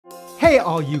Hey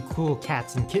all you cool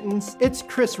cats and kittens, it's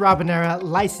Chris Robinera,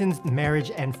 licensed marriage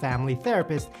and family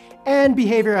therapist and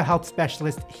behavioral health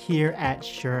specialist here at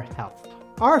Sure Health.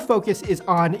 Our focus is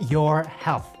on your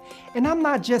health, and I'm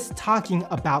not just talking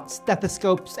about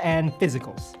stethoscopes and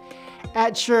physicals.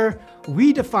 At Sure,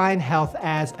 we define health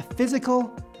as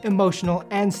physical, emotional,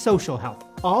 and social health.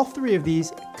 All three of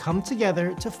these come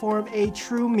together to form a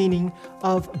true meaning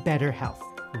of better health.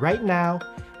 Right now,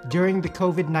 during the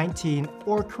COVID-19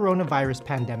 or coronavirus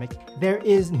pandemic, there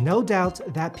is no doubt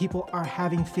that people are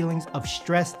having feelings of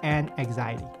stress and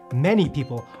anxiety. Many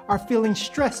people are feeling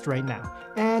stressed right now,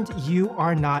 and you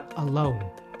are not alone.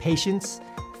 Patients,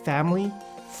 family,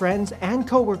 friends, and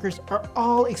coworkers are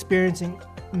all experiencing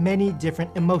many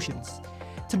different emotions.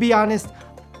 To be honest,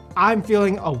 I'm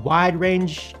feeling a wide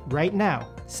range right now,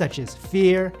 such as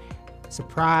fear,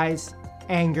 surprise,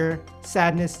 anger,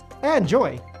 sadness, and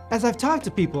joy. As I've talked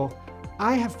to people,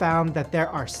 I have found that there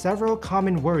are several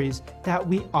common worries that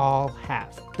we all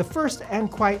have. The first and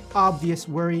quite obvious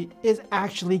worry is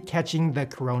actually catching the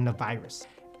coronavirus.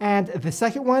 And the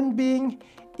second one being,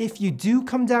 if you do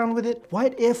come down with it,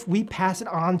 what if we pass it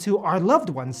on to our loved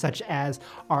ones, such as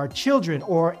our children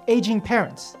or aging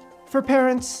parents? For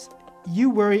parents, you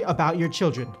worry about your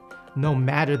children, no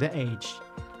matter the age.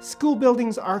 School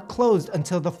buildings are closed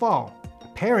until the fall.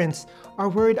 Parents are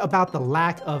worried about the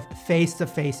lack of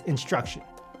face-to-face instruction.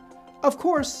 Of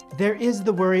course, there is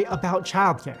the worry about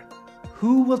childcare.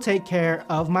 Who will take care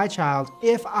of my child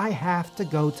if I have to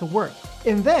go to work?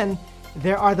 And then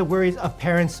there are the worries of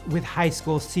parents with high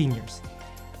school seniors.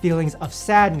 Feelings of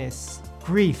sadness,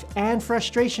 grief, and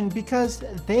frustration because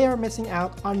they are missing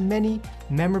out on many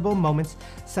memorable moments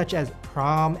such as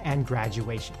prom and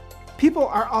graduation. People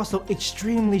are also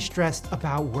extremely stressed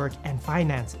about work and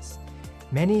finances.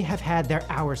 Many have had their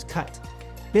hours cut,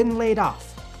 been laid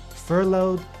off,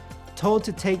 furloughed, told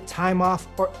to take time off,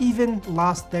 or even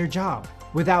lost their job.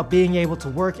 Without being able to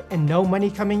work and no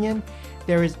money coming in,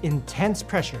 there is intense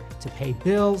pressure to pay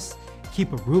bills,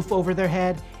 keep a roof over their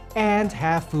head, and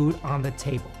have food on the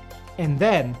table. And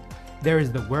then there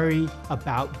is the worry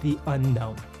about the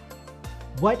unknown.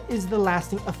 What is the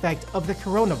lasting effect of the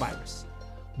coronavirus?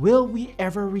 Will we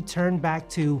ever return back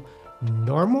to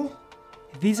normal?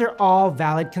 These are all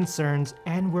valid concerns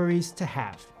and worries to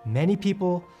have. Many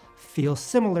people feel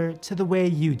similar to the way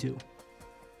you do.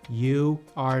 You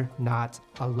are not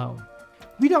alone.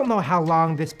 We don't know how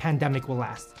long this pandemic will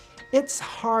last. It's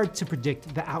hard to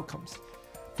predict the outcomes,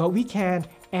 but we can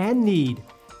and need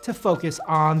to focus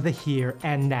on the here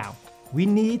and now. We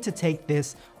need to take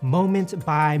this moment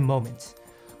by moment.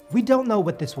 We don't know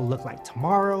what this will look like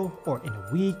tomorrow or in a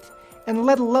week, and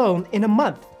let alone in a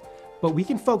month. But we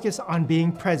can focus on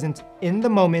being present in the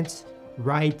moment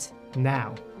right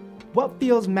now. What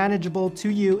feels manageable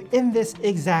to you in this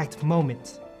exact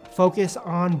moment? Focus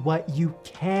on what you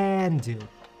can do.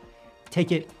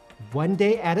 Take it one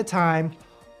day at a time,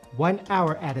 1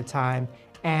 hour at a time,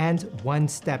 and one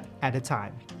step at a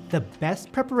time. The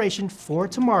best preparation for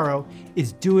tomorrow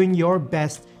is doing your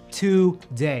best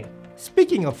today.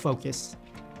 Speaking of focus,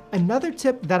 another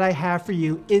tip that I have for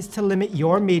you is to limit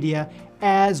your media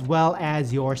as well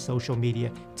as your social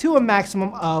media to a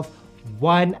maximum of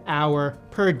 1 hour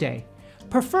per day,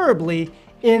 preferably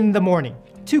in the morning.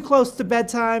 Too close to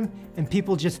bedtime, and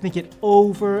people just think it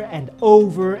over and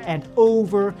over and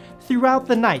over throughout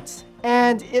the night,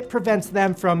 and it prevents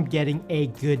them from getting a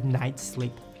good night's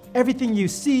sleep. Everything you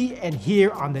see and hear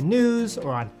on the news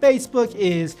or on Facebook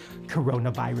is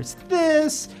coronavirus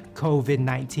this,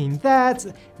 COVID-19 that,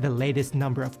 the latest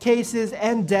number of cases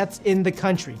and deaths in the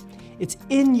country. It's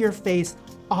in your face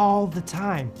all the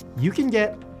time. You can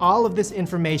get all of this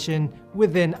information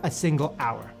within a single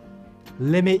hour.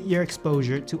 Limit your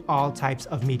exposure to all types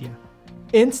of media.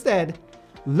 Instead,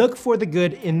 look for the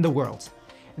good in the world.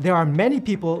 There are many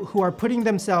people who are putting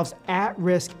themselves at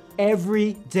risk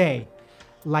every day,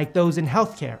 like those in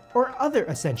healthcare or other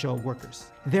essential workers.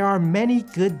 There are many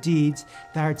good deeds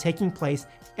that are taking place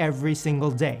every single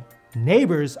day.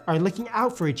 Neighbors are looking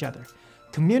out for each other.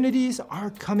 Communities are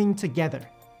coming together,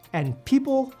 and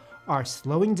people are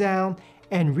slowing down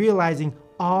and realizing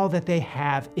all that they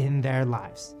have in their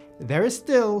lives. There is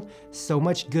still so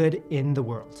much good in the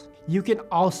world. You can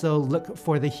also look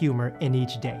for the humor in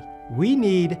each day. We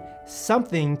need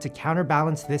something to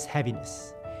counterbalance this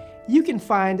heaviness. You can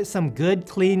find some good,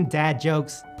 clean dad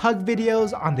jokes, pug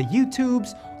videos on the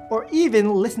YouTubes, or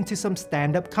even listen to some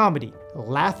stand-up comedy.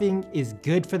 Laughing is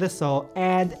good for the soul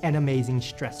and an amazing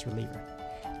stress reliever.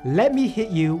 Let me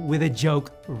hit you with a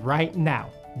joke right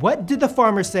now. What did the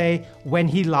farmer say when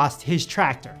he lost his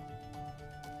tractor?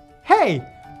 Hey,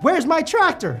 where's my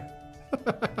tractor?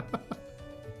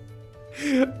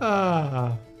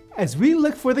 As we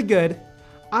look for the good,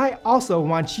 I also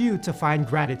want you to find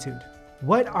gratitude.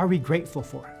 What are we grateful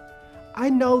for? I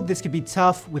know this could be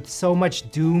tough with so much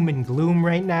doom and gloom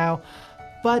right now,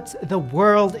 but the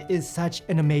world is such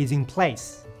an amazing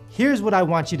place. Here's what I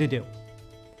want you to do.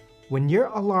 When your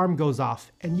alarm goes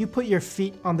off and you put your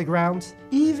feet on the ground,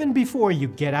 even before you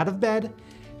get out of bed,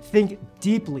 think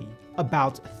deeply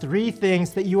about 3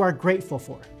 things that you are grateful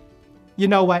for. You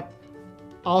know what?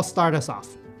 I'll start us off.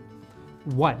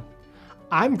 1.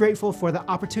 I'm grateful for the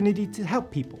opportunity to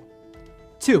help people.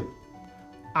 2.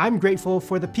 I'm grateful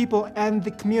for the people and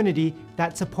the community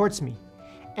that supports me.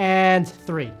 And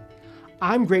 3.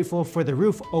 I'm grateful for the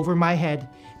roof over my head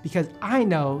because I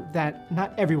know that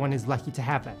not everyone is lucky to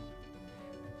have that.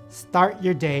 Start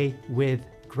your day with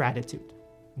gratitude.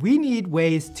 We need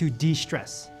ways to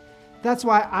de-stress. That's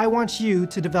why I want you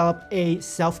to develop a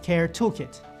self-care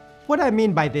toolkit. What I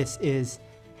mean by this is,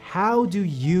 how do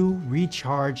you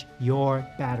recharge your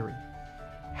battery?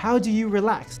 How do you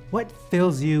relax? What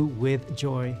fills you with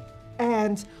joy?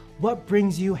 And what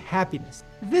brings you happiness?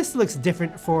 This looks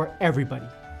different for everybody.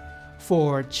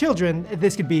 For children,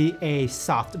 this could be a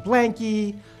soft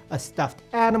blankie, a stuffed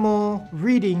animal,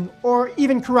 reading, or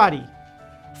even karate.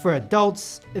 For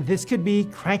adults, this could be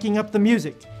cranking up the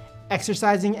music,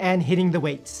 exercising and hitting the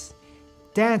weights,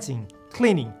 dancing,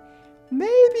 cleaning,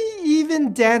 maybe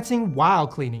even dancing while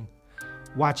cleaning,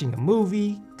 watching a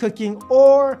movie, cooking,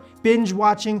 or binge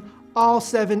watching all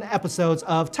 7 episodes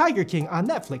of Tiger King on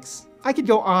Netflix. I could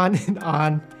go on,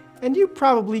 and you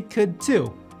probably could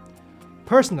too.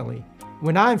 Personally,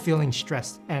 when I'm feeling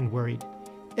stressed and worried,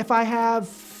 if I have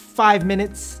 5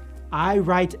 minutes, I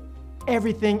write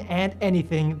everything and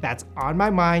anything that's on my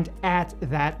mind at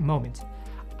that moment.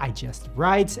 I just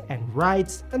write and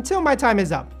write until my time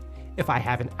is up. If I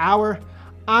have an hour,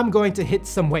 I'm going to hit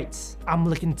some weights. I'm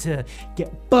looking to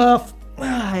get buff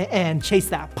and chase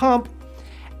that pump.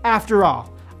 After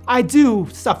all, I do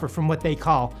suffer from what they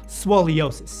call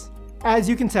scoliosis. As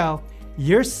you can tell,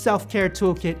 your self-care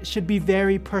toolkit should be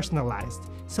very personalized,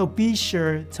 so be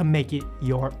sure to make it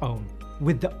your own.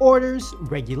 With the orders,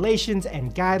 regulations,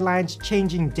 and guidelines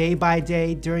changing day by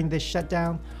day during this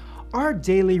shutdown, our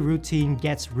daily routine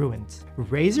gets ruined.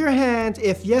 Raise your hand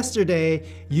if yesterday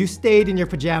you stayed in your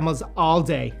pajamas all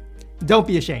day. Don't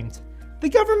be ashamed. The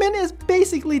government is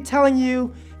basically telling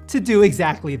you to do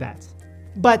exactly that.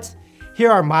 But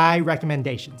here are my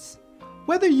recommendations.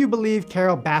 Whether you believe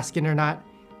Carol Baskin or not,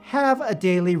 have a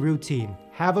daily routine.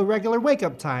 Have a regular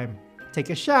wake-up time.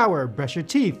 Take a shower, brush your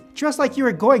teeth, dress like you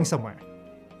are going somewhere.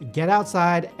 Get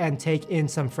outside and take in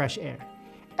some fresh air.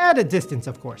 At a distance,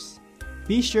 of course.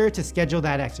 Be sure to schedule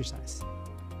that exercise.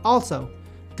 Also,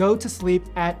 go to sleep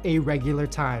at a regular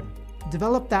time.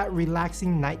 Develop that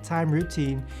relaxing nighttime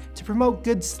routine to promote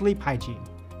good sleep hygiene.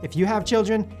 If you have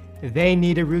children, they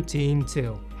need a routine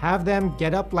too. Have them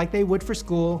get up like they would for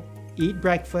school, eat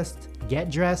breakfast, get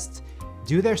dressed,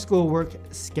 do their schoolwork,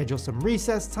 schedule some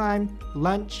recess time,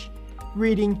 lunch,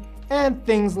 reading, and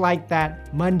things like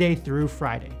that Monday through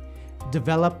Friday.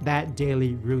 Develop that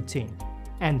daily routine.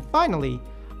 And finally,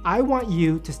 I want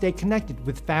you to stay connected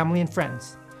with family and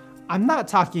friends. I'm not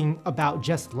talking about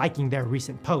just liking their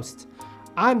recent posts.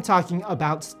 I'm talking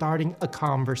about starting a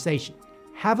conversation.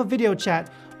 Have a video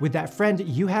chat with that friend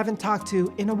you haven't talked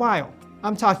to in a while.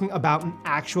 I'm talking about an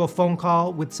actual phone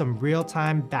call with some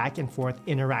real-time back and forth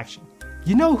interaction.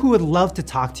 You know who would love to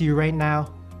talk to you right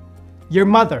now? Your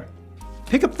mother.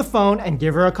 Pick up the phone and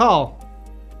give her a call.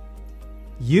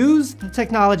 Use the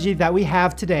technology that we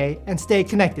have today and stay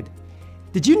connected.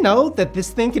 Did you know that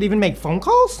this thing could even make phone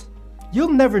calls?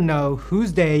 You'll never know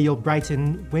whose day you'll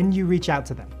brighten when you reach out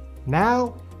to them.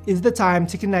 Now is the time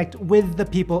to connect with the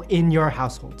people in your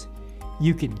household.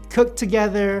 You can cook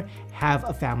together, have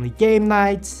a family game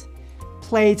night,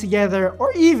 play together,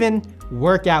 or even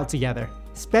work out together.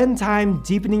 Spend time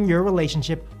deepening your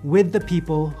relationship with the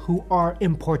people who are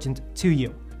important to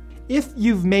you. If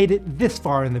you've made it this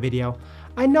far in the video,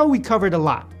 I know we covered a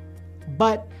lot,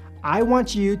 but I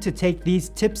want you to take these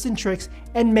tips and tricks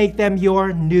and make them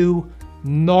your new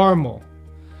normal.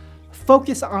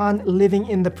 Focus on living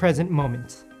in the present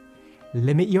moment.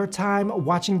 Limit your time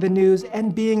watching the news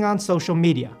and being on social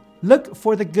media. Look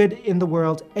for the good in the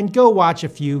world and go watch a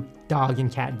few dog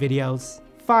and cat videos.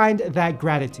 Find that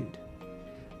gratitude.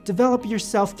 Develop your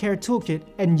self-care toolkit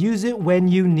and use it when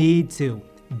you need to.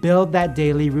 Build that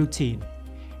daily routine.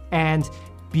 And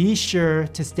be sure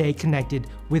to stay connected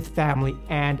with family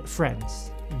and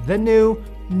friends. The new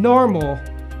normal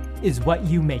is what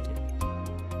you make it.